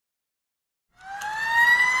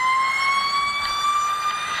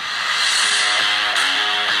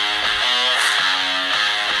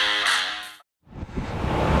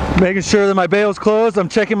Making sure that my bail's closed. I'm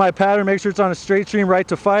checking my pattern, make sure it's on a straight stream right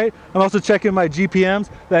to fight. I'm also checking my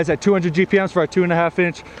GPMs. That's at 200 GPMs for our 2.5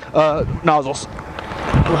 inch nozzles.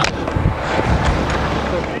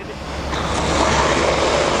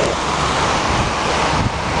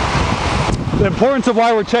 The importance of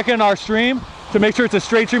why we're checking our stream to make sure it's a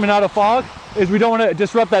straight stream and not a fog is we don't want to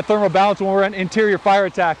disrupt that thermal balance when we're in interior fire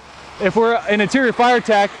attack. If we're in interior fire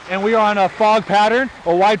attack and we are on a fog pattern,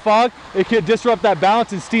 a wide fog, it could disrupt that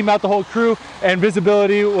balance and steam out the whole crew, and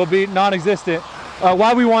visibility will be non-existent.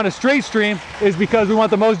 Why we want a straight stream is because we want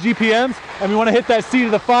the most GPMs and we want to hit that seat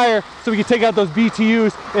of the fire so we can take out those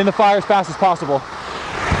BTUs in the fire as fast as possible.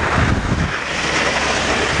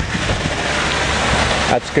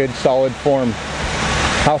 That's good, solid form.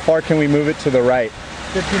 How far can we move it to the right?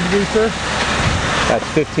 15 degrees, sir. That's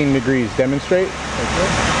 15 degrees. Demonstrate.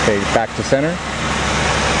 Okay, back to center.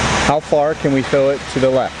 How far can we fill it to the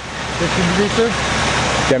left? 15 degrees, sir.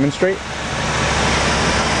 Demonstrate.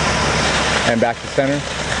 And back to center.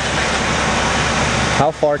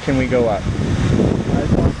 How far can we go up?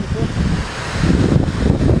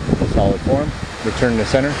 Solid form. Return to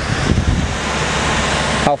center.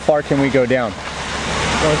 How far can we go down?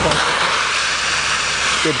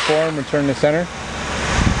 Good form. Return to center.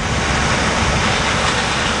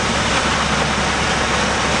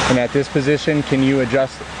 And at this position, can you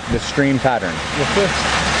adjust the stream pattern? Yes, sir.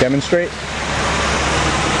 Demonstrate.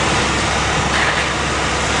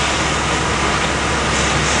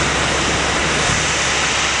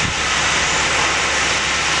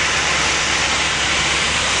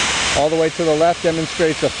 All the way to the left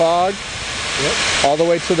demonstrates a fog. Yep. All the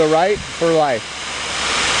way to the right for life.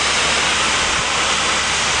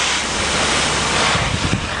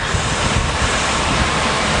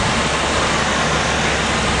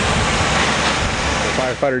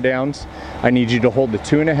 Firefighter downs, I need you to hold the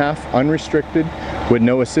 2.5 unrestricted with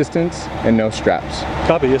no assistance and no straps.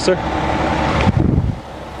 Copy, yes sir.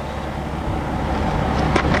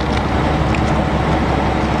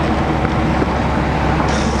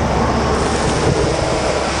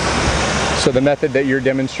 So the method that you're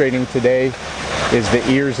demonstrating today is the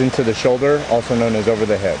ears into the shoulder, also known as over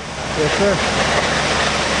the head. Yes sir.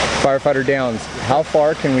 Firefighter downs, how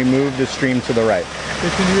far can we move the stream to the right?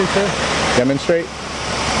 15 degrees, sir. Demonstrate.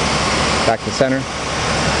 Back to center.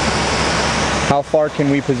 How far can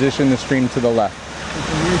we position the stream to the left?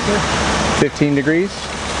 15 degrees, sir. 15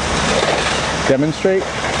 degrees. Demonstrate.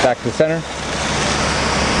 Back to center.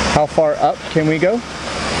 How far up can we go?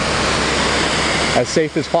 As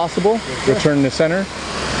safe as possible. Yes, return to center.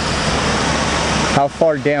 How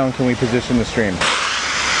far down can we position the stream?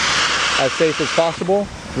 As safe as possible.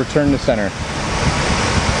 Return to center.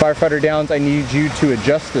 Firefighter downs, I need you to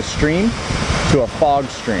adjust the stream to a fog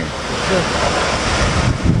stream.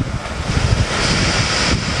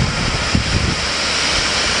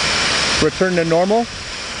 Return to normal.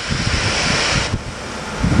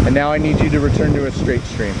 And now I need you to return to a straight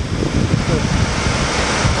stream.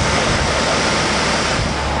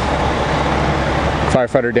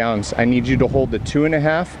 Firefighter downs, I need you to hold the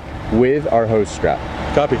 2.5 with our hose strap.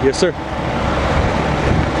 Copy, yes sir.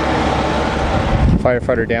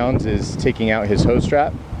 Firefighter downs is taking out his hose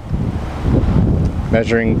strap,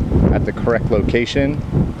 measuring at the correct location,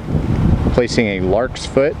 placing a lark's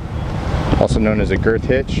foot, also known as a girth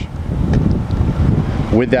hitch.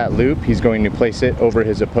 With that loop, he's going to place it over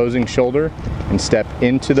his opposing shoulder and step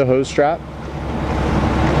into the hose strap,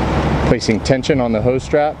 placing tension on the hose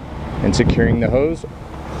strap and securing the hose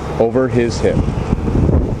over his hip.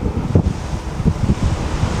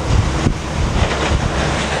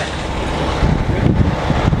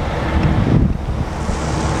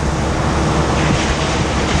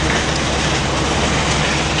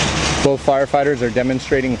 Both firefighters are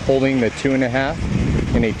demonstrating holding the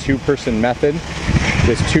 2.5 in a two-person method.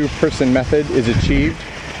 This two-person method is achieved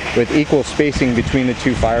with equal spacing between the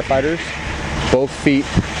two firefighters. Both feet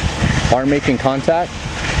are making contact,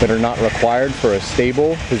 but are not required for a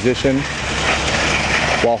stable position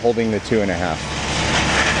while holding the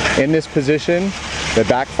 2.5. In this position, the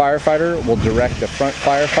back firefighter will direct the front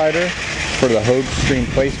firefighter for the hose stream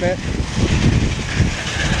placement.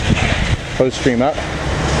 Hose stream up.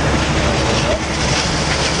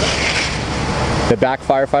 The back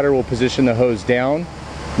firefighter will position the hose down,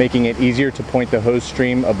 making it easier to point the hose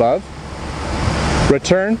stream above.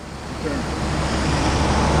 Return.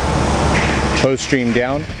 Hose stream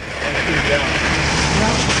down.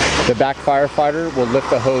 The back firefighter will lift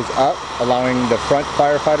the hose up, allowing the front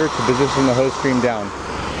firefighter to position the hose stream down.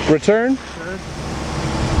 Return.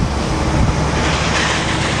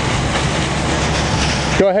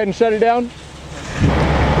 Go ahead and shut it down.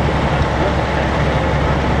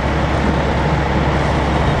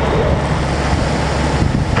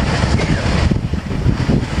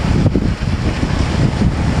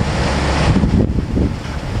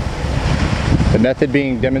 method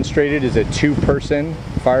being demonstrated is a 2-person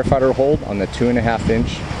firefighter hold on the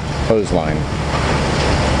 2.5-inch hose line.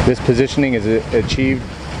 This positioning is achieved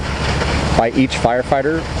by each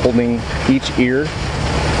firefighter holding each ear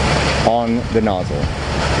on the nozzle.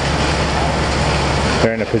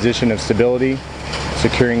 They're in a position of stability,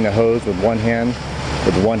 securing the hose with one hand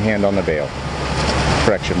on the bail.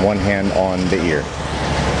 Correction, one hand on the ear.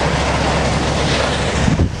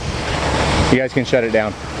 You guys can shut it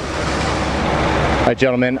down. All right,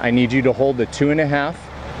 gentlemen, I need you to hold the 2.5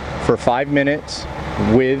 for 5 minutes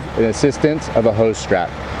with the assistance of a hose strap.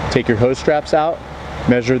 Take your hose straps out,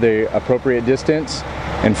 measure the appropriate distance,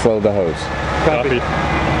 and flow the hose. Copy.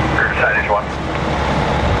 Engine 1.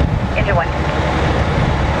 Engine 1.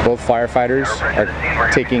 Both firefighters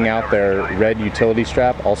are taking out their red utility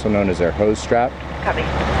strap, also known as their hose strap. Copy.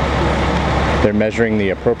 They're measuring the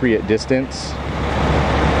appropriate distance,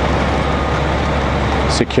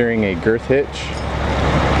 securing a girth hitch,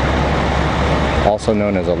 also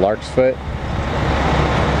known as a lark's foot,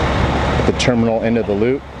 at the terminal end of the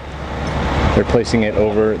loop. They're placing it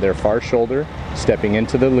over their far shoulder, stepping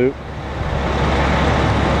into the loop,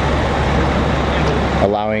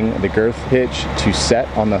 allowing the girth hitch to set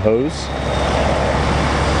on the hose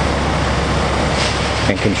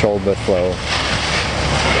and control the flow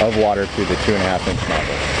of water through the 2.5-inch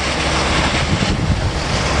nozzle.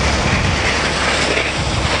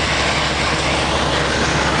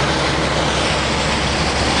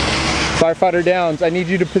 Firefighter Downs, I need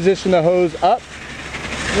you to position the hose up.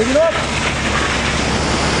 Move it up.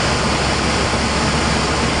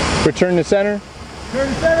 Return to center. Turn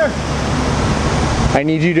to center. I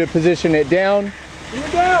need you to position it down. Move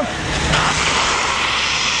it down.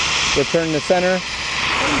 Return to center.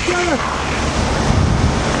 Turn to center.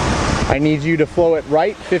 I need you to flow it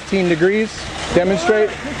right, 15 degrees.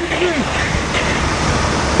 Demonstrate. 15 degrees.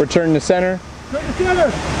 Return to center. Turn to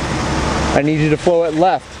center. I need you to flow it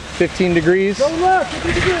left, 15 degrees. Go left,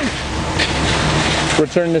 15 degrees.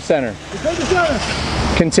 Return to center. Return to center.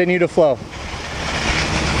 Continue to flow.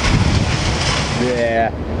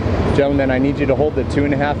 Yeah. Gentlemen, I need you to hold the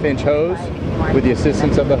 2.5-inch hose with the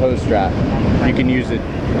assistance of the hose strap. You can use a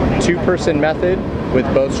 2-person method with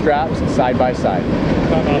both straps side by side.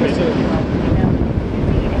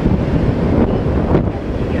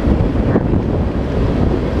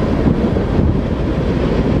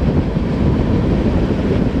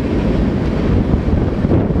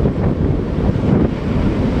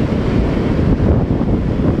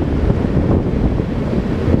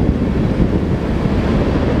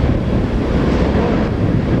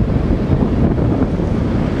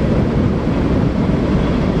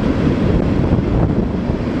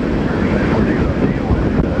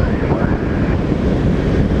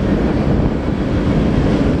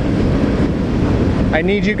 I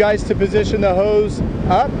need you guys to position the hose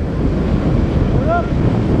up.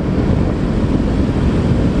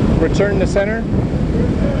 Return to center.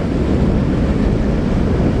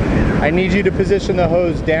 I need you to position the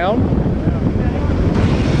hose down.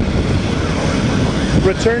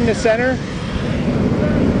 Return to center.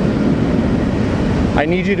 I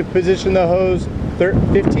need you to position the hose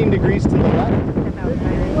 15 degrees to the left.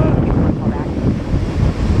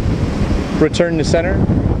 Return to center.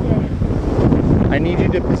 I need you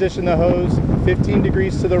to position the hose 15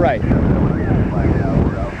 degrees to the right.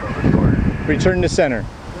 Return to center.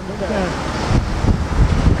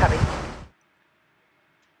 Copy.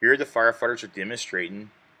 Here the firefighters are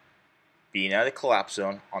demonstrating being out of the collapse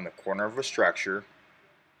zone on the corner of a structure,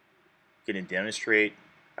 going to demonstrate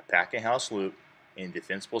a packing house loop in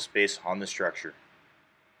defensible space on the structure.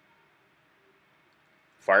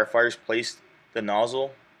 Firefighters placed the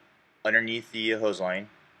nozzle underneath the hose line,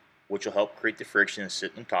 which will help create the friction and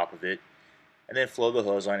sit on top of it, and then flow the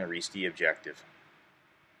hose line and reach the objective.